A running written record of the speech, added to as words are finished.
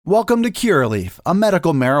Welcome to Curaleaf, a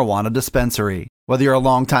medical marijuana dispensary. Whether you're a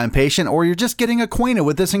longtime patient or you're just getting acquainted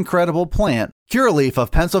with this incredible plant, Curaleaf of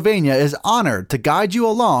Pennsylvania is honored to guide you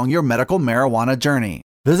along your medical marijuana journey.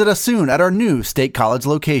 Visit us soon at our new State College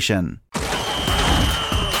location.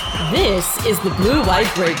 This is the Blue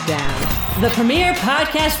White Breakdown, the premier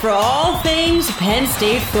podcast for all things Penn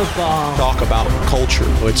State football. Talk about culture.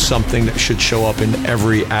 It's something that should show up in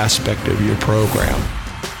every aspect of your program.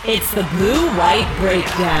 It's the Blue White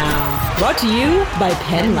Breakdown, brought to you by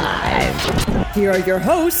Penn Live. Here are your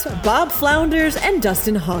hosts, Bob Flounders and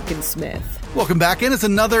Dustin Hawkinsmith. Welcome back in. It's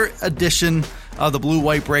another edition of the Blue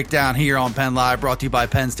White Breakdown here on Penn Live, brought to you by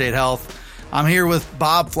Penn State Health. I'm here with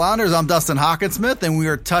Bob Flounders. I'm Dustin Hawkinsmith, and we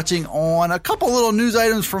are touching on a couple little news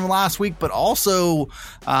items from last week, but also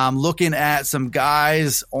looking at some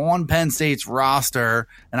guys on Penn State's roster.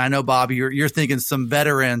 And I know, Bob, you're thinking some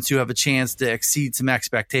veterans who have a chance to exceed some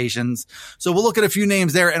expectations. So we'll look at a few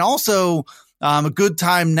names there, and also a good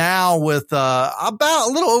time now with about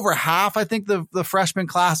a little over half, I think, the freshman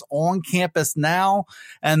class on campus now,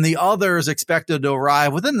 and the others expected to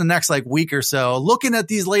arrive within the next week or so. Looking at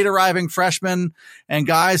these late arriving freshmen and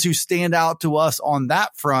guys who stand out to us on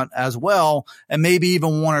that front as well, and maybe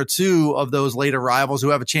even one or two of those late arrivals who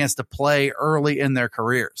have a chance to play early in their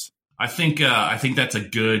careers. I think that's a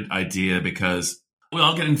good idea because we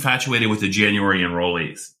all get infatuated with the January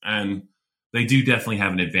enrollees, and they do definitely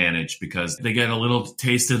have an advantage because they get a little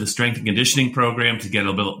taste of the strength and conditioning program to get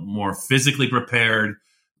a bit more physically prepared.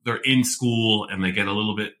 They're in school and they get a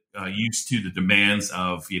little bit used to the demands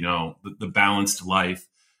of, the balanced life.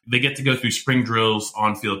 They get to go through spring drills,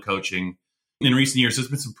 on-field coaching. In recent years, there's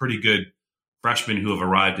been some pretty good freshmen who have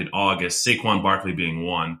arrived in August, Saquon Barkley being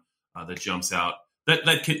one that jumps out, that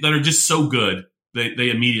are just so good, they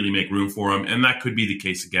immediately make room for them. And that could be the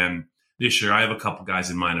case again this year. I have a couple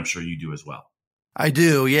guys in mind. I'm sure you do as well. I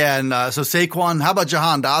do, yeah. And so Saquon, how about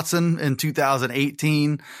Jahan Dotson in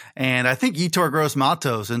 2018? And I think Yetur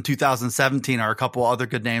Gross-Matos in 2017 are a couple other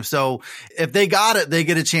good names. So if they got it, they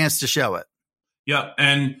get a chance to show it. Yep.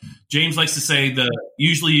 And James likes to say that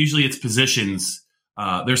usually it's positions.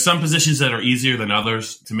 There's some positions that are easier than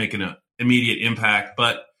others to make an immediate impact,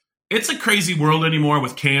 but it's a crazy world anymore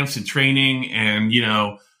with camps and training. And,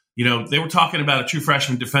 they were talking about a true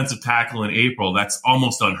freshman defensive tackle in April. That's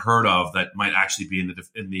almost unheard of. That might actually be in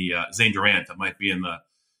the Zane Durant. That might be in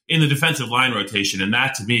the defensive line rotation, and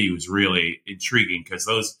that to me was really intriguing because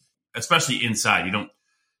those, especially inside,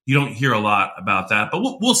 you don't hear a lot about that. But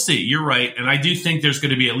we'll see. You're right, and I do think there's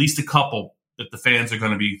going to be at least a couple that the fans are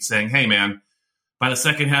going to be saying, "Hey, man, by the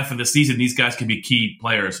second half of the season, these guys can be key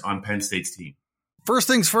players on Penn State's team." First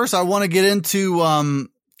things first, I want to get into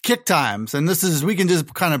kick times. And we can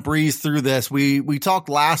just kind of breeze through this. We talked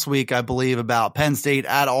last week, I believe, about Penn State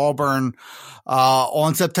at Auburn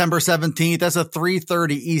on September 17th. That's a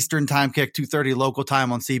 3:30 Eastern time kick, 2:30 local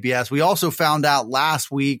time on CBS. We also found out last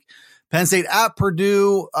week, Penn State at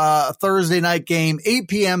Purdue, Thursday night game, 8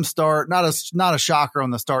 p.m. start. Not a shocker on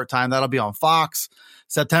the start time. That'll be on Fox.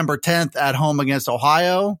 September 10th at home against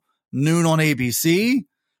Ohio, noon on ABC.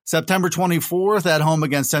 September 24th at home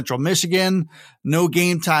against Central Michigan. No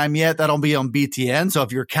game time yet. That'll be on BTN. So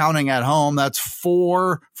if you're counting at home, that's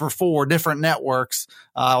 4 for 4 different networks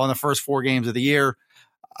on the first 4 games of the year.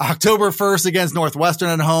 October 1st against Northwestern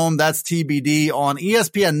at home. That's TBD on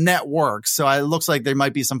ESPN Network. So it looks like there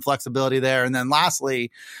might be some flexibility there. And then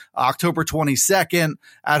lastly, October 22nd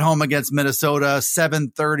at home against Minnesota,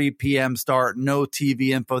 7:30 p.m. start. No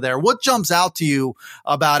TV info there. What jumps out to you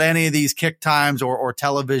about any of these kick times or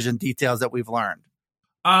television details that we've learned?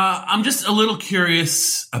 I'm just a little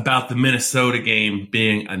curious about the Minnesota game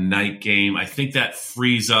being a night game. I think that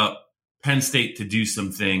frees up Penn State to do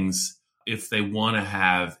some things if they want to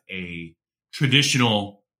have a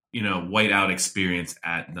traditional, whiteout experience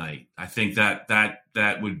at night. I think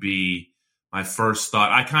that would be my first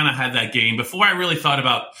thought. I kind of had that game before I really thought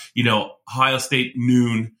about, Ohio State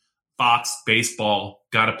noon, Fox baseball,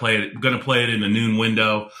 going to play it in the noon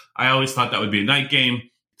window. I always thought that would be a night game.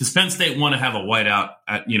 Does Penn State want to have a whiteout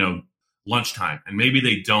at, lunchtime? And maybe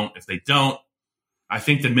they don't. If they don't, I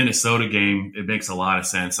think the Minnesota game, it makes a lot of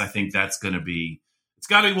sense. I think it's got to be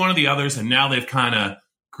one of the others. And now they've kind of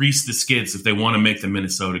greased the skids if they want to make the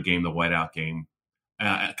Minnesota game the whiteout game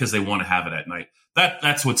because they want to have it at night.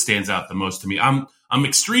 That's what stands out the most to me. I'm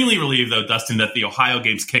extremely relieved, though, Dustin, that the Ohio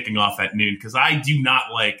game's kicking off at noon because I do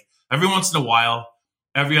not like every once in a while,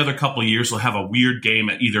 every other couple of years, we'll have a weird game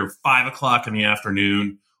at either 5 o'clock in the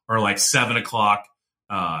afternoon or 7 o'clock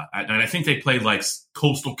at night. I think they played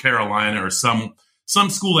Coastal Carolina or some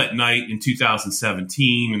school at night in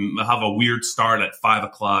 2017, and they'll have a weird start at 5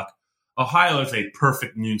 o'clock. Ohio is a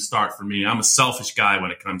perfect noon start for me. I'm a selfish guy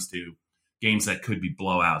when it comes to games that could be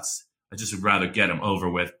blowouts. I just would rather get them over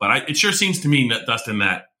with. But it sure seems to me, Dustin,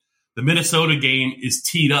 that the Minnesota game is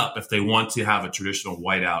teed up if they want to have a traditional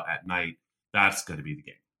whiteout at night. That's going to be the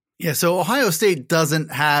game. Yeah, so Ohio State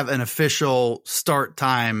doesn't have an official start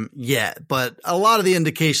time yet, but a lot of the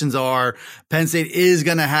indications are Penn State is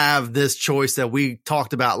going to have this choice that we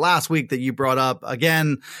talked about last week that you brought up.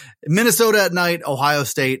 Again, Minnesota at night, Ohio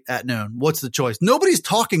State at noon. What's the choice? Nobody's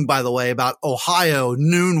talking, by the way, about Ohio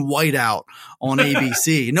noon whiteout on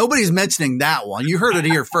ABC. Nobody's mentioning that one. You heard it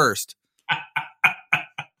here first.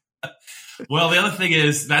 Well, the other thing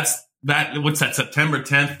is what's that, September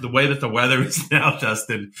 10th, the way that the weather is now,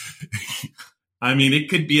 Justin, I mean, it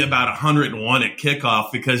could be about 101 at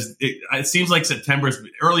kickoff because it seems like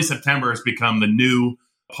early September has become the new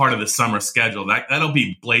part of the summer schedule. That'll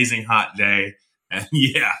be blazing hot day. And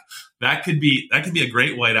yeah, that could be a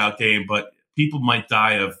great whiteout game, but people might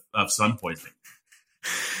die of sun poisoning.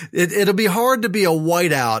 It'll be hard to be a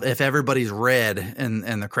whiteout if everybody's red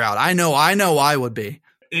in the crowd. I know I would be.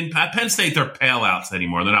 At Penn State, they're pale outs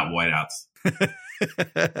anymore. They're not whiteouts.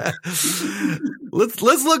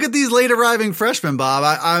 Let's look at these late arriving freshmen, Bob.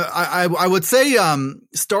 I would say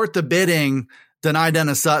start the bidding. Deni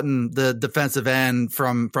Dennis Sutton, the defensive end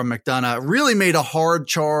from McDonough, really made a hard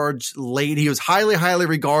charge late. He was highly, highly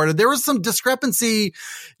regarded. There was some discrepancy,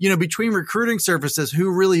 between recruiting services who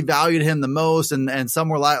really valued him the most. And some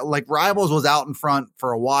were like Rivals was out in front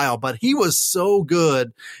for a while, but he was so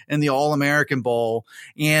good in the All-American Bowl.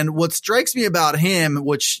 And what strikes me about him,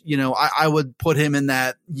 which, I would put him in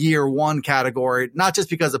that year one category, not just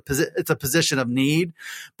because it's a position of need,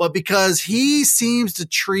 but because he seems to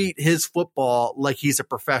treat his football like he's a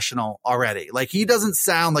professional already. Like he doesn't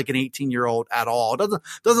sound like an 18-year-old at all.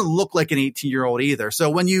 Doesn't look like an 18-year-old either. So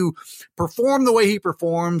when you perform the way he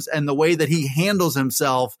performs and the way that he handles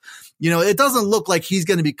himself, it doesn't look like he's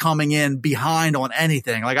going to be coming in behind on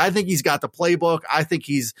anything. Like I think he's got the playbook. I think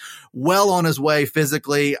he's well on his way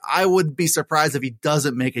physically. I would be surprised if he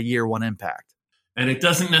doesn't make a year one impact. And it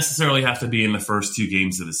doesn't necessarily have to be in the first 2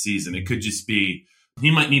 games of the season. It could just be, he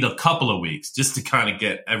might need a couple of weeks just to kind of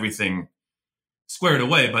get everything squared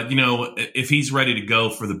away. But, if he's ready to go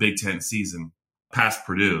for the Big Ten season past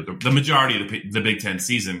Purdue, the majority of the Big Ten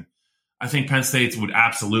season, I think Penn State would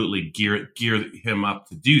absolutely gear him up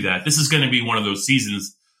to do that. This is going to be one of those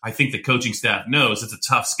seasons. I think the coaching staff knows it's a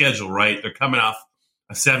tough schedule, right? They're coming off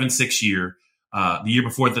a 7-6 year. The year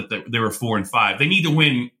before that, they were 4-5. They need to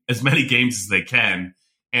win as many games as they can.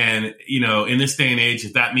 And, in this day and age,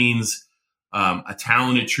 if that means a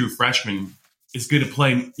talented true freshman is going to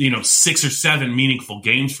play, 6 or 7 meaningful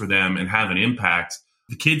games for them and have an impact.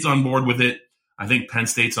 The kid's on board with it. I think Penn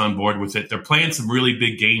State's on board with it. They're playing some really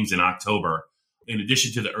big games in October, in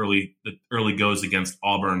addition to the early goes against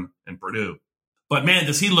Auburn and Purdue. But man,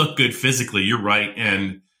 does he look good physically? You're right.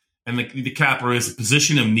 And the capper is a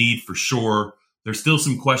position of need for sure. There's still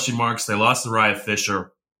some question marks. They lost Uriah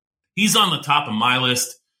Fisher. He's on the top of my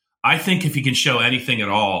list. I think if he can show anything at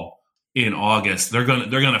all in August, they're going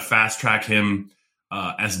to fast track him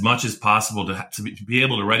as much as possible to be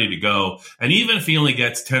able to ready to go. And even if he only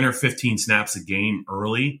gets 10 or 15 snaps a game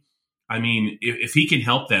early, I mean, if he can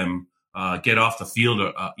help them get off the field,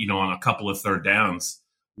 on a couple of third downs,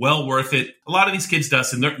 well worth it. A lot of these kids,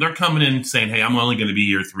 Dustin, they're coming in saying, "Hey, I'm only going to be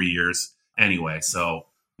here 3 years anyway." So,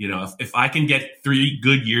 if I can get 3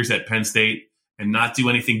 good years at Penn State and not do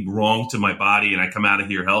anything wrong to my body, and I come out of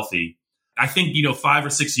here healthy. I think, 5 or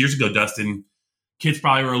 6 years ago, Dustin, kids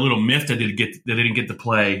probably were a little miffed that they didn't get to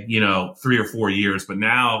play, 3 or 4 years. But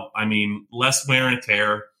now, I mean, less wear and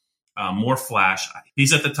tear, more flash.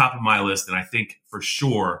 He's at the top of my list, and I think for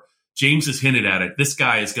sure, James has hinted at it, this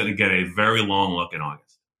guy is going to get a very long look in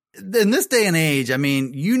August. In this day and age, I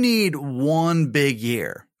mean, you need one big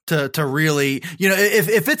year to really,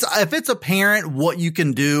 if it's apparent what you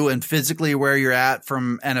can do and physically where you're at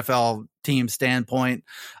from NFL team standpoint,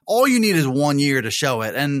 all you need is 1 year to show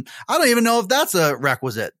it. And I don't even know if that's a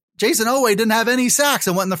requisite. Jason Oweh didn't have any sacks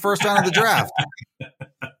and went in the first round of the draft.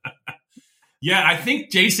 Yeah, I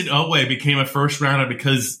think Jason Oweh became a first rounder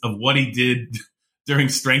because of what he did during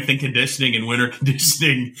strength and conditioning and winter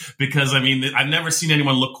conditioning, because, I mean, I've never seen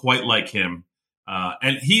anyone look quite like him.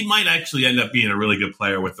 And he might actually end up being a really good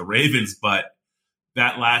player with the Ravens, but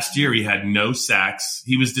that last year he had no sacks.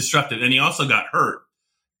 He was disruptive, and he also got hurt.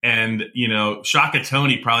 And, Shaka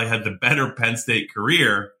Toney probably had the better Penn State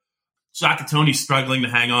career. Shaka Toney's struggling to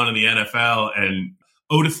hang on in the NFL, and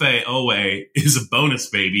Odafe Oweh is a bonus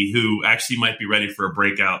baby who actually might be ready for a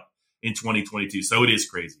breakout in 2022. So it is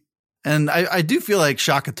crazy. And I do feel like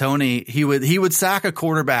Shaka Toney, he would sack a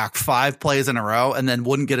quarterback 5 plays in a row and then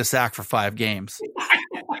wouldn't get a sack for 5 games.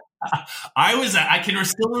 I can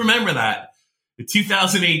still remember that. In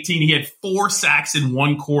 2018, he had 4 sacks in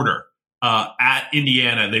 1 quarter at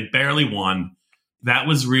Indiana. They barely won. That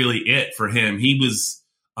was really it for him. He was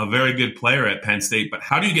a very good player at Penn State, but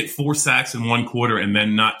how do you get 4 sacks in 1 quarter and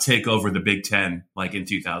then not take over the Big Ten like in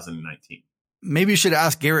 2019? Maybe you should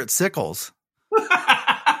ask Garrett Sickles.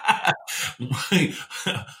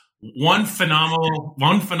 One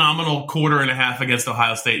phenomenal quarter and a half against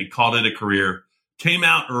Ohio State. He called it a career. Came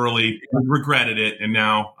out early, regretted it, and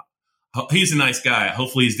now he's a nice guy.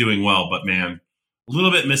 Hopefully he's doing well, but man, a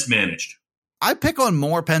little bit mismanaged. I pick on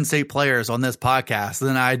more Penn State players on this podcast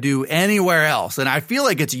than I do anywhere else. And I feel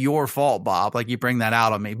like it's your fault, Bob. Like you bring that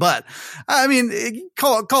out on me, but I mean,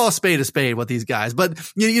 call a spade with these guys. But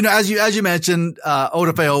you know, as you mentioned,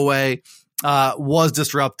 Odafe Oweh, was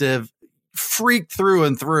disruptive, freaked through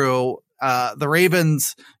and through. The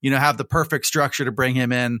Ravens, have the perfect structure to bring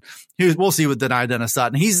him in. We'll see with Dennis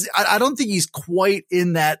Sutton. I don't think he's quite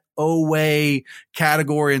in that Oweh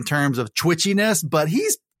category in terms of twitchiness, but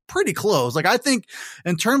he's pretty close. Like I think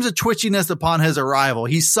in terms of twitchiness upon his arrival,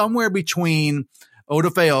 he's somewhere between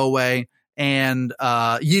Odafe Oweh and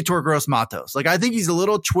Yetur Gross-Matos. Like I think he's a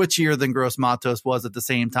little twitchier than Gross-Matos was at the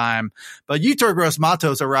same time. But Yetur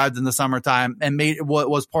Gross-Matos arrived in the summertime and made what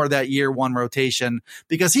was part of that year 1 rotation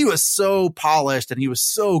because he was so polished and he was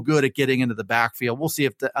so good at getting into the backfield. We'll see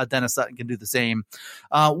if Dennis Sutton can do the same.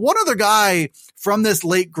 One other guy from this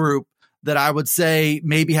late group that I would say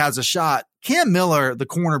maybe has a shot, Cam Miller, the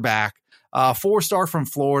cornerback, 4-star from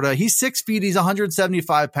Florida. He's 6 feet. He's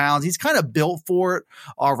 175 pounds. He's kind of built for it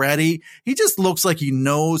already. He just looks like he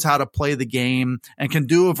knows how to play the game and can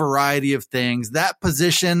do a variety of things. That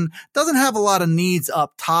position doesn't have a lot of needs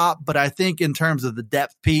up top, but I think in terms of the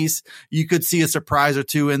depth piece, you could see a surprise or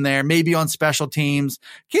 2 in there, maybe on special teams.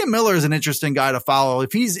 Cam Miller is an interesting guy to follow.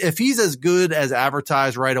 If he's as good as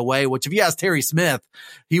advertised right away, which if you ask Terry Smith,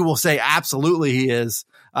 he will say absolutely he is.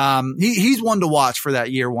 He's one to watch for that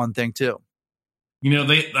year 1 thing too.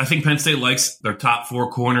 I think Penn State likes their top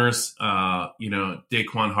 4 corners.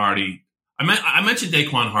 Daquan Hardy. I mentioned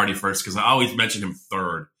Daquan Hardy first because I always mention him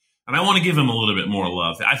third, and I want to give him a little bit more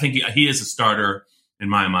love. I think he is a starter in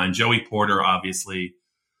my mind. Joey Porter, obviously.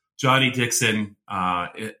 Johnny Dixon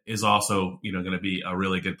is also going to be a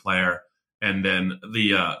really good player, and then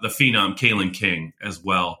the phenom Kalen King as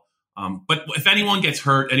well. But if anyone gets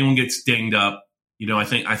hurt, anyone gets dinged up, I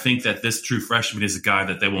think that this true freshman is a guy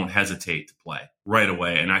that they won't hesitate to play right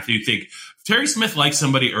away. And I do think if Terry Smith likes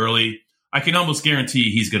somebody early, I can almost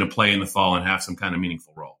guarantee he's going to play in the fall and have some kind of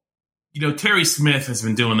meaningful role. Terry Smith has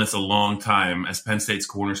been doing this a long time as Penn State's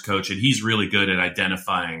corners coach, and he's really good at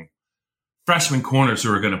identifying freshman corners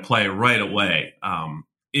who are going to play right away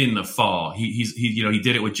in the fall. He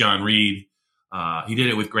did it with John Reed. He did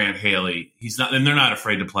it with Grant Haley. And they're not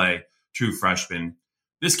afraid to play true freshmen.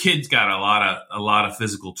 This kid's got a lot of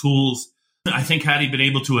physical tools. I think had he been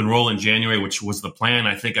able to enroll in January, which was the plan,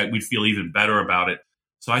 I think we'd feel even better about it.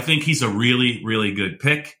 So I think he's a really, really good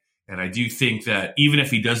pick. And I do think that even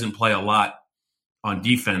if he doesn't play a lot on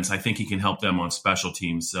defense, I think he can help them on special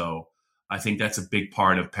teams. So I think that's a big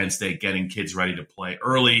part of Penn State getting kids ready to play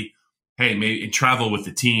early. Hey, maybe travel with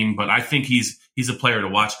the team. But I think he's a player to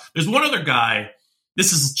watch. There's one other guy.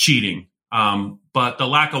 This is cheating. But the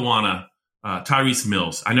Lackawanna, Tyrese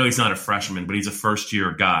Mills. I know he's not a freshman, but he's a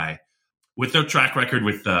first-year guy. With their track record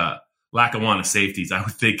with Lackawanna safeties, I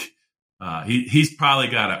would think he's probably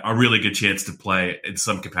got a really good chance to play in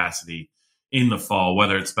some capacity in the fall,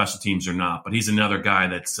 whether it's special teams or not. But he's another guy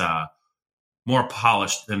that's more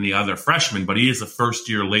polished than the other freshmen, but he is a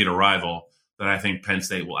first-year late arrival that I think Penn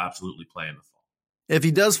State will absolutely play in the fall. If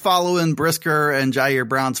he does follow in Brisker and Jair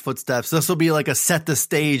Brown's footsteps, this will be like a set the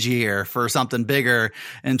stage year for something bigger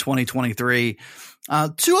in 2023.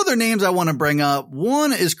 2 other names I want to bring up.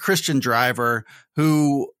 One is Christian Driver,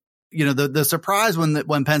 who, the surprise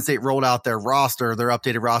when Penn State rolled out their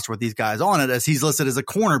updated roster with these guys on it, as he's listed as a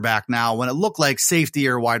cornerback now when it looked like safety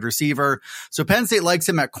or wide receiver. So Penn State likes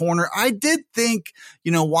him at corner. I did think,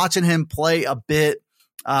 watching him play a bit,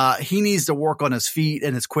 he needs to work on his feet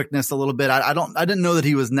and his quickness a little bit. I didn't know that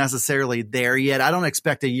he was necessarily there yet. I don't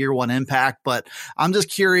expect a year 1 impact, but I'm just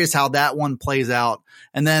curious how that one plays out.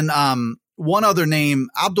 And then, one other name,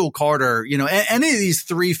 Abdul Carter, any of these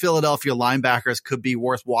 3 Philadelphia linebackers could be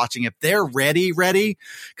worth watching if they're ready.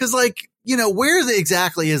 Cause where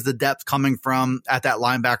exactly is the depth coming from at that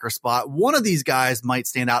linebacker spot? One of these guys might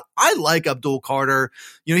stand out. I like Abdul Carter.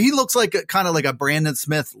 He looks like kind of like a Brandon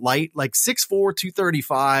Smith light, like 6'4",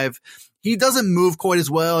 235. He doesn't move quite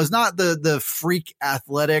as well. He's not the freak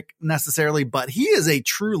athletic necessarily, but he is a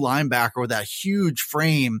true linebacker with that huge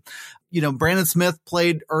frame. Brandon Smith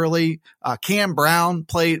played early. Cam Brown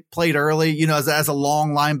played early, as a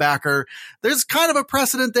long linebacker. There's kind of a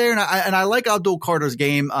precedent there. And I like Abdul Carter's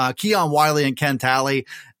game. Keon Wiley and Ken Talley.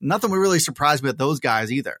 Nothing would really surprise me with those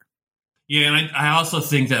guys either. Yeah. And I also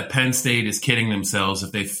think that Penn State is kidding themselves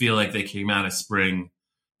if they feel like they came out of spring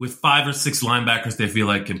with 5 or 6 linebackers they feel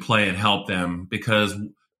like can play and help them, because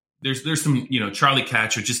there's some, Charlie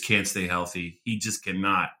Katcher just can't stay healthy. He just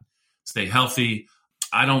cannot stay healthy.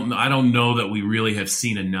 I don't know that we really have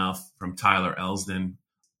seen enough from Tyler Elsdon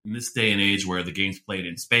in this day and age where the game's played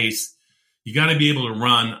in space. You got to be able to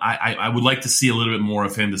run. I would like to see a little bit more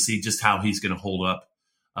of him to see just how he's going to hold up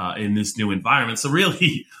in this new environment. So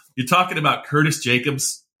really, you're talking about Curtis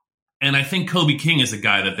Jacobs, and I think Kobe King is a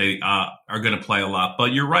guy that they are going to play a lot.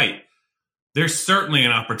 But you're right. There's certainly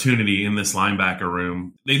an opportunity in this linebacker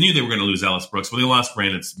room. They knew they were going to lose Ellis Brooks, but they lost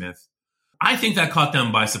Brandon Smith. I think that caught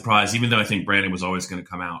them by surprise, even though I think Brandon was always going to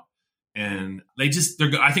come out. And I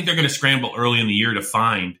think they're going to scramble early in the year to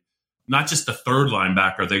find not just the third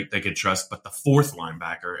linebacker they could trust, but the fourth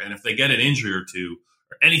linebacker. And if they get an injury or two,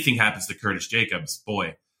 or anything happens to Curtis Jacobs,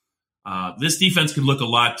 boy, this defense could look a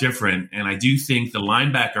lot different. And I do think the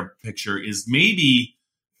linebacker picture is maybe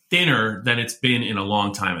thinner than it's been in a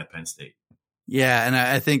long time at Penn State. Yeah, and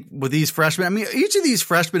I think with these freshmen, each of these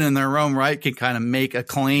freshmen in their own right can kind of make a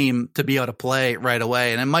claim to be able to play right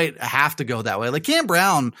away, and it might have to go that way. Like Cam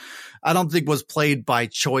Brown, I don't think was played by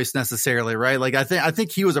choice necessarily, right? Like I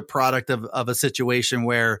think he was a product of a situation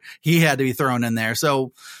where he had to be thrown in there.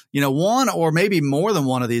 So, one or maybe more than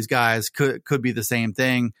one of these guys could be the same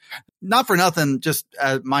thing. Not for nothing, just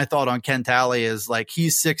my thought on Ken Talley is like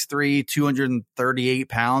he's 6'3", 238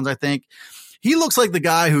 pounds, I think. He looks like the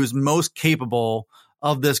guy who's most capable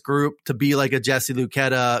of this group to be like a Jesse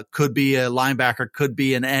Luketa, could be a linebacker, could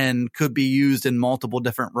be an end, could be used in multiple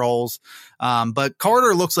different roles. But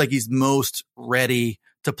Carter looks like he's most ready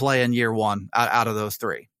to play in year one out of those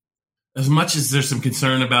three. As much as there's some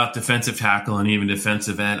concern about defensive tackle and even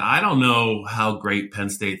defensive end, I don't know how great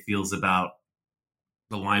Penn State feels about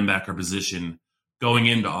the linebacker position going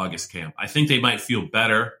into August camp. I think they might feel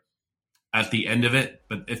better at the end of it,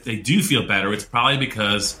 but if they do feel better, it's probably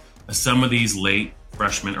because of some of these late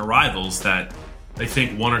freshman arrivals that they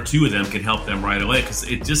think 1 or 2 of them can help them right away, because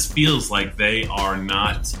it just feels like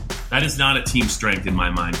that is not a team strength in my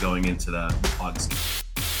mind going into the August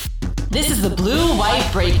game. This is the Blue-White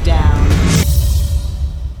Breakdown.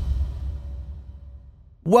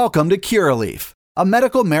 Welcome to Curaleaf, a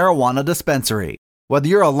medical marijuana dispensary. Whether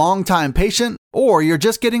you're a longtime patient or you're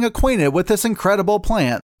just getting acquainted with this incredible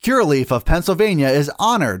plant, Curaleaf of Pennsylvania is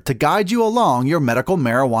honored to guide you along your medical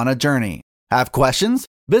marijuana journey. Have questions?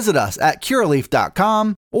 Visit us at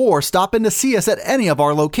Curaleaf.com or stop in to see us at any of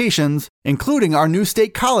our locations, including our new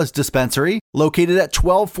State College dispensary located at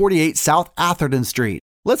 1248 South Atherton Street.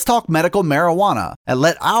 Let's talk medical marijuana and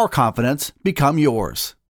let our confidence become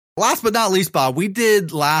yours. Last but not least, Bob, we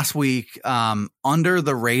did last week under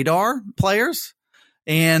the radar players.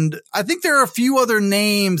 And I think there are a few other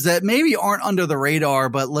names that maybe aren't under the radar,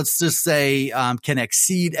 but let's just say can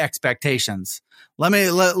exceed expectations. Let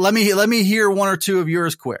me hear 1 or 2 of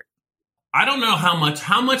yours quick. I don't know how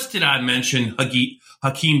much did I mention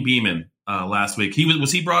Hakeem Beamon last week?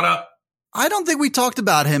 Was he brought up? I don't think we talked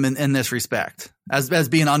about him in this respect as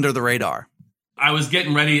being under the radar. I was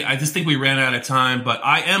getting ready. I just think we ran out of time, but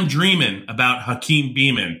I am dreaming about Hakeem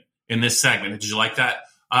Beamon in this segment. Did you like that?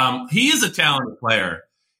 He is a talented player.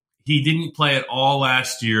 He didn't play at all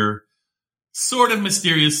last year. Sort of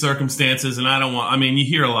mysterious circumstances, and you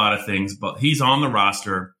hear a lot of things, but he's on the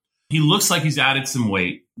roster. He looks like he's added some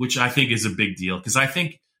weight, which I think is a big deal, because I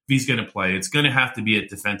think if he's going to play, it's going to have to be at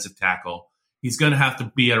defensive tackle. He's going to have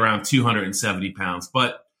to be at around 270 pounds,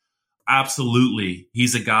 but absolutely,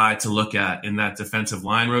 he's a guy to look at in that defensive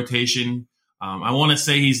line rotation. I want to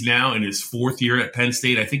say he's now in his 4th year at Penn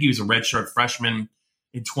State. I think he was a redshirt freshman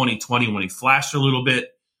in 2020 when he flashed a little bit.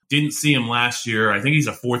 Didn't see him last year. I think he's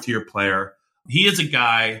a 4th-year player. He is a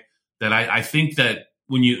guy that I think that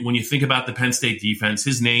when you think about the Penn State defense,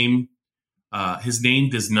 his name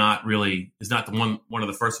is not the one of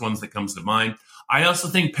the first ones that comes to mind. I also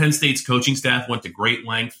think Penn State's coaching staff went to great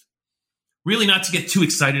length, really not to get too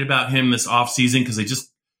excited about him this offseason, because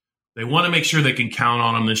they want to make sure they can count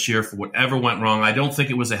on him this year for whatever went wrong. I don't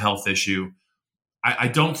think it was a health issue. I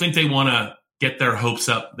don't think they want to get their hopes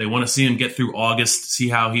up. They want to see him get through August, see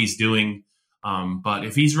how he's doing. But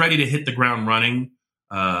if he's ready to hit the ground running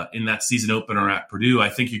in that season opener at Purdue, I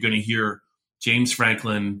think you're going to hear James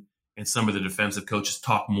Franklin and some of the defensive coaches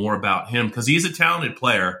talk more about him because he's a talented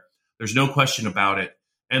player. There's no question about it.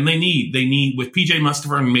 And they need with PJ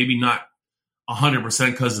Mustipher, maybe not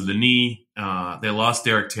 100% because of the knee. They lost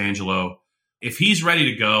Derek Tangelo. If he's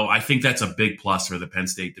ready to go, I think that's a big plus for the Penn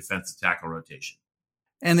State defensive tackle rotation.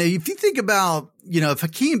 And if you think about, if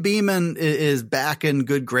Hakeem Beamon is back in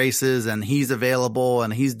good graces and he's available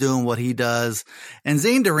and he's doing what he does, and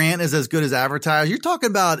Zane Durant is as good as advertised, you're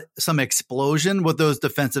talking about some explosion with those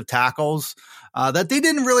defensive tackles that they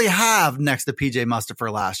didn't really have next to PJ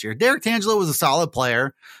Mustipher last year. Derek Tangelo was a solid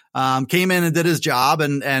player, came in and did his job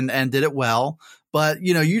and did it well. But,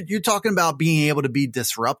 you're talking about being able to be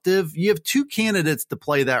disruptive. You have two candidates to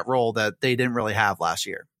play that role that they didn't really have last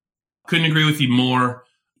year. Couldn't agree with you more.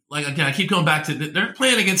 Like, again, I keep going back to they're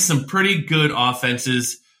playing against some pretty good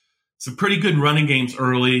offenses, some pretty good running games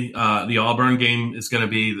early. The Auburn game is they're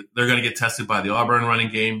going to get tested by the Auburn running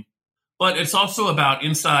game. But it's also about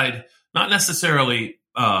inside, not necessarily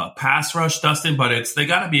pass rush, Dustin, but they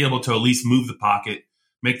got to be able to at least move the pocket,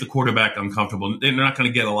 make the quarterback uncomfortable. They're not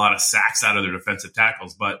going to get a lot of sacks out of their defensive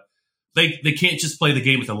tackles, but they can't just play the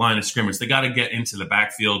game at the line of scrimmage. They got to get into the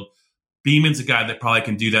backfield. Beeman's a guy that probably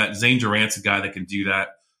can do that. Zane Durant's a guy that can do that.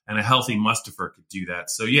 And a healthy Mustipher could do that.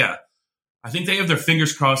 So, yeah, I think they have their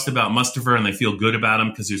fingers crossed about Mustipher, and they feel good about him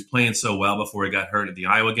because he was playing so well before he got hurt at the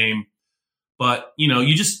Iowa game. But,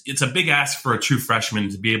 it's a big ask for a true freshman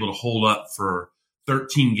to be able to hold up for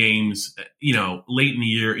 13 games, late in the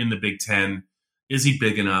year in the Big Ten. Is he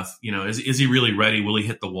big enough? Is he really ready? Will he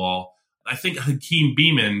hit the wall? I think Hakeem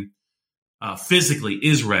Beamon physically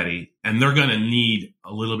is ready, and they're going to need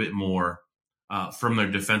a little bit more from their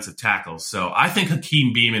defensive tackles. So I think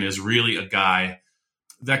Hakeem Beamon is really a guy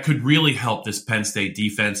that could really help this Penn State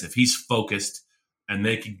defense if he's focused and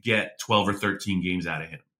they could get 12 or 13 games out of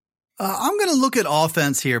him. I'm going to look at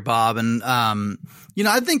offense here, Bob. And,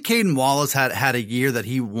 I think Caden Wallace had a year that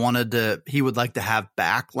he would like to have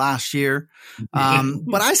back last year.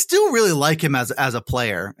 But I still really like him as a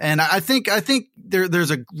player. And I think there's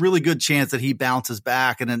a really good chance that he bounces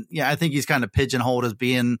back. And then, I think he's kind of pigeonholed as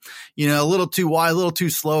being, a little too wide, a little too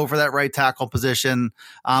slow for that right tackle position.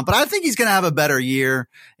 But I think he's going to have a better year,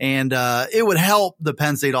 and it would help the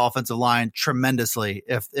Penn State offensive line tremendously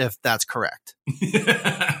if that's correct.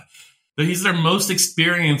 But he's their most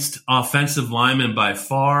experienced offensive lineman by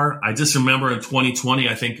far. I just remember in 2020,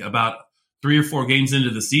 I think about 3 or 4 games into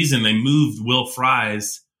the season, they moved Will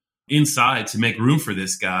Fries inside to make room for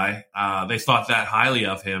this guy. They thought that highly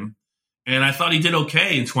of him. And I thought he did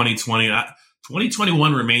okay in 2020.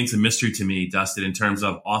 2021 remains a mystery to me, Dustin, in terms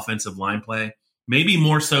of offensive line play, maybe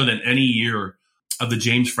more so than any year of the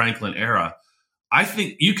James Franklin era. I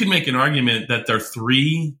think you can make an argument that there are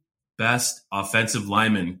 3 best offensive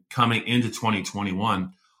linemen coming into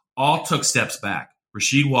 2021 all took steps back.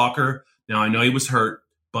 Rasheed Walker, now I know he was hurt,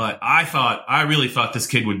 but I really thought this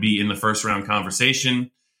kid would be in the first round conversation.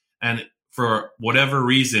 And for whatever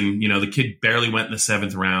reason, the kid barely went in the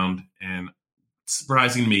 7th round. And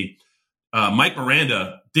surprising to me, Mike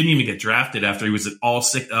Miranda didn't even get drafted after he was an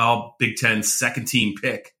all Big Ten second team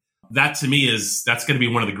pick. That to me that's going to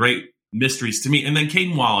be one of the great mysteries to me. And then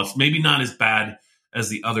Caden Wallace, maybe not as bad as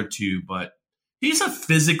the other 2, but he's a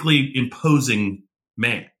physically imposing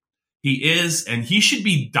man. He is, and he should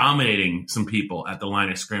be dominating some people at the line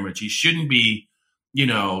of scrimmage. He shouldn't be,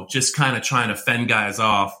 just kind of trying to fend guys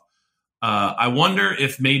off. I wonder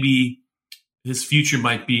if maybe his future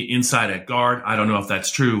might be inside at guard. I don't know if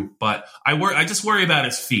that's true, but I just worry about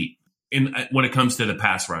his feet when it comes to the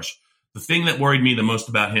pass rush. The thing that worried me the most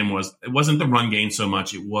about him it wasn't the run game so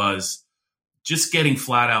much. It was just getting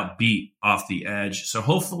flat out beat off the edge. So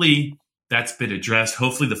hopefully that's been addressed.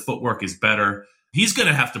 Hopefully the footwork is better. He's going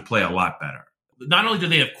to have to play a lot better. Not only do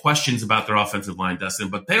they have questions about their offensive line, Dustin,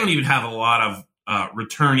 but they don't even have a lot of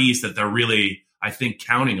returnees that they're really, I think,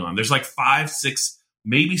 counting on. There's like 5, 6,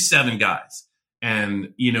 maybe 7 guys.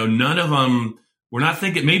 And, none of them, we're not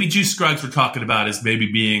thinking, maybe Juice Scruggs we're talking about as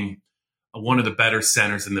maybe being one of the better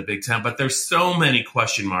centers in the Big Ten, but there's so many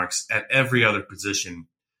question marks at every other position.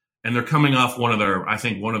 And they're coming off one of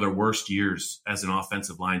their worst years as an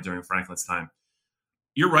offensive line during Franklin's time.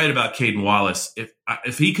 You're right about Caden Wallace.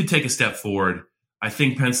 If he could take a step forward, I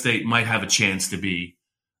think Penn State might have a chance to be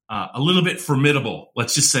a little bit formidable.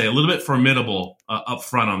 Let's just say a little bit formidable up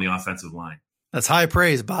front on the offensive line. That's high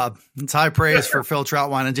praise, Bob. It's high praise for Phil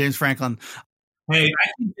Trautwein and James Franklin. Hey,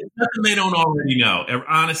 I think it's nothing they don't already know.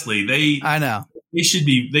 Honestly, I know they should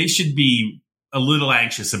be a little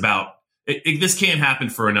anxious about. This can't happen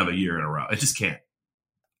for another year in a row. It just can't.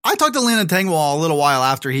 I talked to Landon Tengwall a little while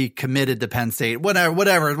after he committed to Penn State,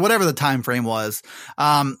 whatever the time frame was.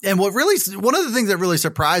 And one of the things that really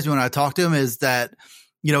surprised me when I talked to him is that,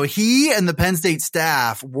 he and the Penn State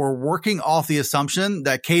staff were working off the assumption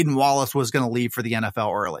that Caden Wallace was going to leave for the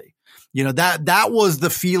NFL early. That was the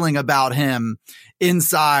feeling about him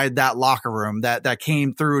inside that locker room that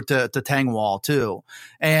came through to Tengwall too.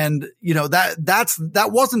 And, that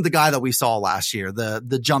wasn't the guy that we saw last year,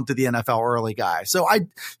 the jump to the NFL early guy. So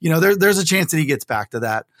there's a chance that he gets back to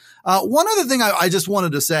that. One other thing I just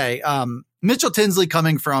wanted to say, Mitchell Tinsley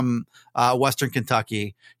coming from Western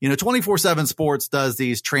Kentucky, 24/7 Sports does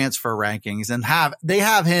these transfer rankings and they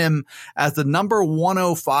have him as the number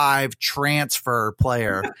 105 transfer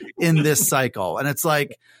player in this cycle. And it's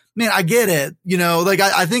like, man, I get it.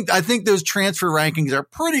 I think those transfer rankings are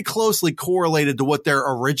pretty closely correlated to what their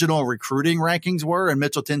original recruiting rankings were. And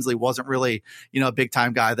Mitchell Tinsley wasn't really, a big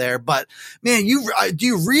time guy there, but man, do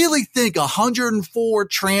you really think 104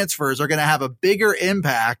 transfers are going to have a bigger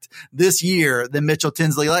impact this year than Mitchell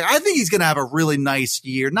Tinsley? Like, I think he's going to have a really nice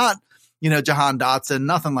year. Not, Jahan Dotson,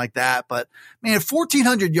 nothing like that, but man,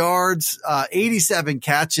 1,400 yards, 87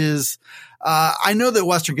 catches. I know that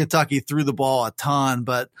Western Kentucky threw the ball a ton,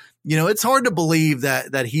 but it's hard to believe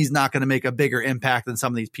that he's not going to make a bigger impact than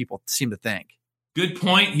some of these people seem to think. Good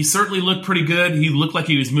point. He certainly looked pretty good. He looked like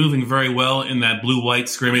he was moving very well in that blue-white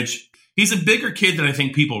scrimmage. He's a bigger kid than I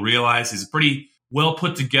think people realize. He's pretty well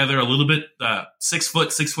put together, a little bit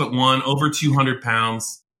 6'1", over 200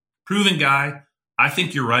 pounds, proven guy. I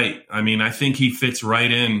think you're right. I mean, I think he fits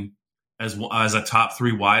right in as a top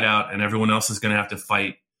 3 wideout, and everyone else is going to have to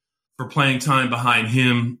fight for playing time behind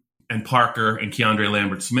him and Parker and Keandre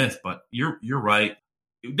Lambert-Smith. But you're right.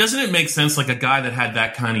 Doesn't it make sense, like a guy that had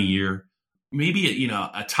that kind of year, maybe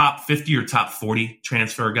a top 50 or top 40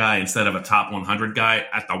 transfer guy instead of a top 100 guy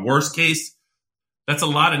at the worst case? That's a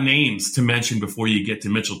lot of names to mention before you get to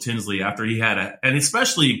Mitchell Tinsley after he had and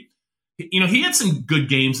especially, he had some good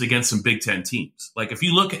games against some Big Ten teams. Like if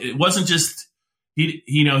you look, it wasn't just,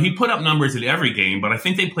 he put up numbers in every game, but I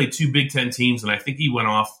think they played 2 Big Ten teams, and I think he went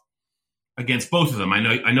off against both of them. I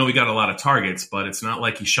know he got a lot of targets, but it's not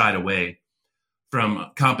like he shied away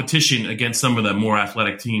from competition against some of the more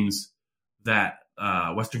athletic teams that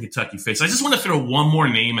Western Kentucky faced. I just want to throw one more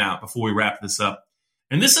name out before we wrap this up.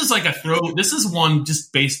 And this is like this is one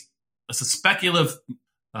just based, it's a speculative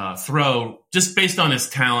throw just based on his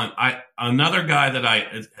talent. Another guy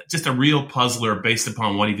that just a real puzzler based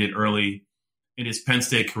upon what he did early in his Penn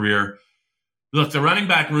State career. Look, the running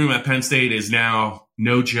back room at Penn State is now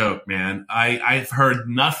no joke, man. I've heard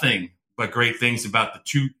nothing but great things about the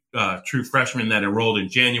 2 true freshmen that enrolled in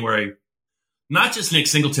January. Not just Nick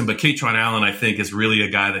Singleton, but Katron Allen, I think, is really a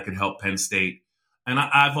guy that could help Penn State. And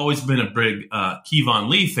I've always been a big Kevon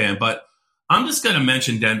Lee fan, but I'm just going to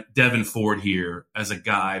mention Devin Ford here as a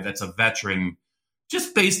guy that's a veteran,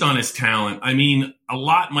 just based on his talent. I mean, a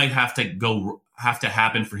lot might have to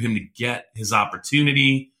happen for him to get his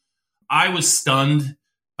opportunity. I was stunned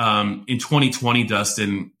in 2020,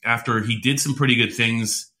 Dustin, after he did some pretty good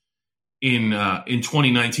things in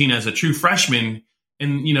 2019 as a true freshman.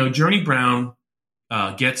 And, Journey Brown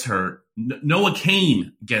gets hurt. Noah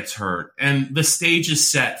Cain gets hurt. And the stage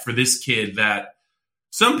is set for this kid that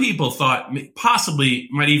some people thought possibly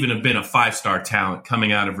might even have been a 5-star talent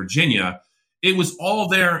coming out of Virginia. It was all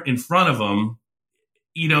there in front of him.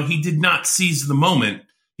 He did not seize the moment.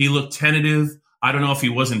 He looked tentative. I don't know if he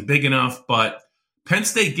wasn't big enough, but Penn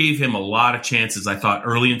State gave him a lot of chances, I thought,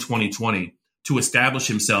 early in 2020 to establish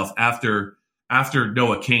himself after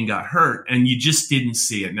Noah Cain got hurt, and you just didn't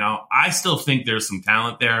see it. Now, I still think there's some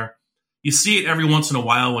talent there. You see it every once in a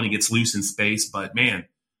while when he gets loose in space, but man,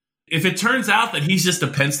 if it turns out that he's just a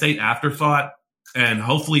Penn State afterthought, and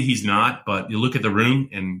hopefully he's not, but you look at the room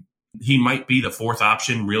and he might be the 4th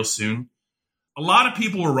option real soon. A lot of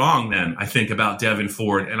people were wrong then, I think, about Devin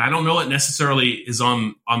Ford. And I don't know it necessarily is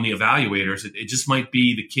on the evaluators. It just might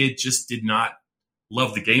be the kid just did not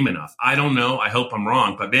love the game enough. I don't know. I hope I'm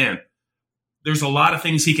wrong. But, man, there's a lot of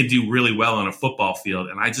things he can do really well on a football field.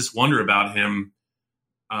 And I just wonder about him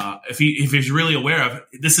if he's really aware of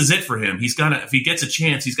this is it for him. If he gets a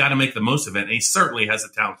chance, he's got to make the most of it. And he certainly has the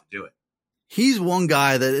talent to do it. He's one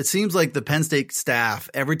guy that it seems like the Penn State staff,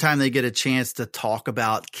 every time they get a chance to talk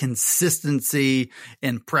about consistency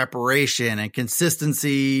in preparation and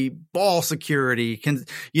consistency, ball security,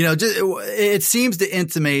 it seems to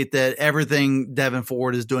intimate that everything Devin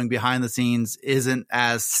Ford is doing behind the scenes isn't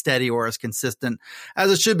as steady or as consistent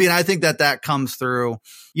as it should be. And I think that comes through.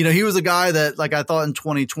 He was a guy that, like, I thought in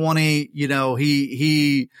 2020,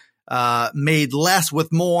 he made less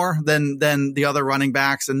with more than the other running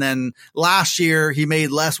backs. And then last year he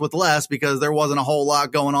made less with less because there wasn't a whole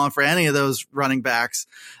lot going on for any of those running backs.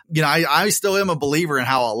 You know, I still am a believer in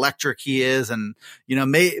how electric he is. And, you know,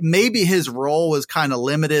 maybe his role was kind of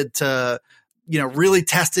limited to, you know, really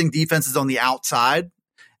testing defenses on the outside.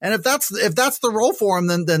 And if that's the role for him,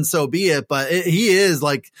 then so be it. But he is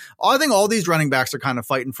like, I think all these running backs are kind of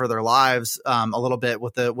fighting for their lives a little bit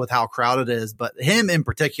with how crowded it is. But him in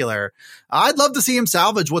particular, I'd love to see him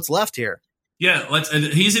salvage what's left here. Yeah,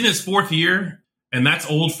 he's in his fourth year, and that's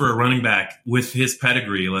old for a running back with his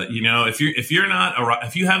pedigree. You know, if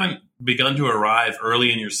you haven't begun to arrive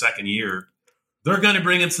early in your second year, they're going to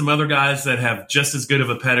bring in some other guys that have just as good of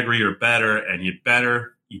a pedigree or better, and you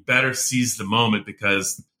better seize the moment,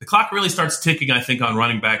 because the clock really starts ticking, I think, on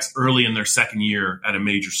running backs early in their second year at a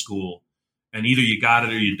major school. And either you got it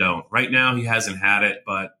or you don't. Right now, he hasn't had it,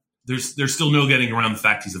 but there's still no getting around the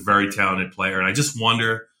fact he's a very talented player. And I just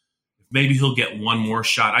wonder if maybe he'll get one more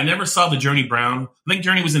shot. I never saw the Journey Brown. I think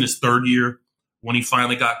Journey was in his third year when he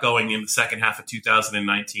finally got going in the second half of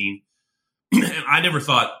 2019. And I never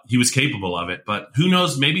thought he was capable of it. But who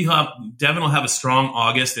knows? Maybe Devin will have a strong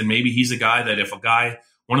August, and maybe he's a guy that if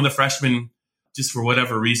one of the freshmen, just for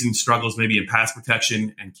whatever reason, struggles maybe in pass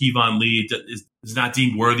protection, and Kevon Lee is not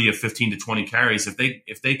deemed worthy of 15 to 20 carries. If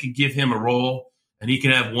they could give him a role and he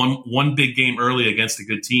can have one big game early against a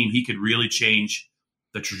good team, he could really change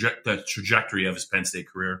the trajectory of his Penn State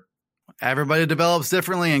career. Everybody develops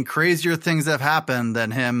differently, and crazier things have happened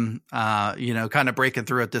than him, kind of breaking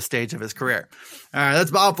through at this stage of his career. All right,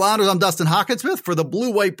 that's Bob Flounders. I'm Dustin Hockensmith for the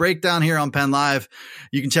Blue White Breakdown here on Penn Live.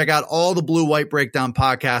 You can check out all the Blue White Breakdown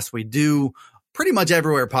podcasts we do pretty much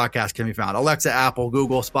everywhere podcasts can be found. Alexa, Apple,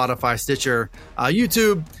 Google, Spotify, Stitcher,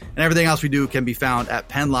 YouTube, and everything else we do can be found at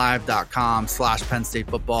PennLive.com/Penn State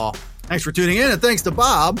Football. Thanks for tuning in, and thanks to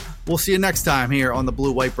Bob. We'll see you next time here on the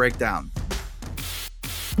Blue White Breakdown.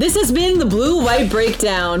 This has been the Blue White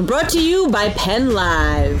Breakdown, brought to you by Penn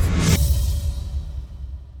Live.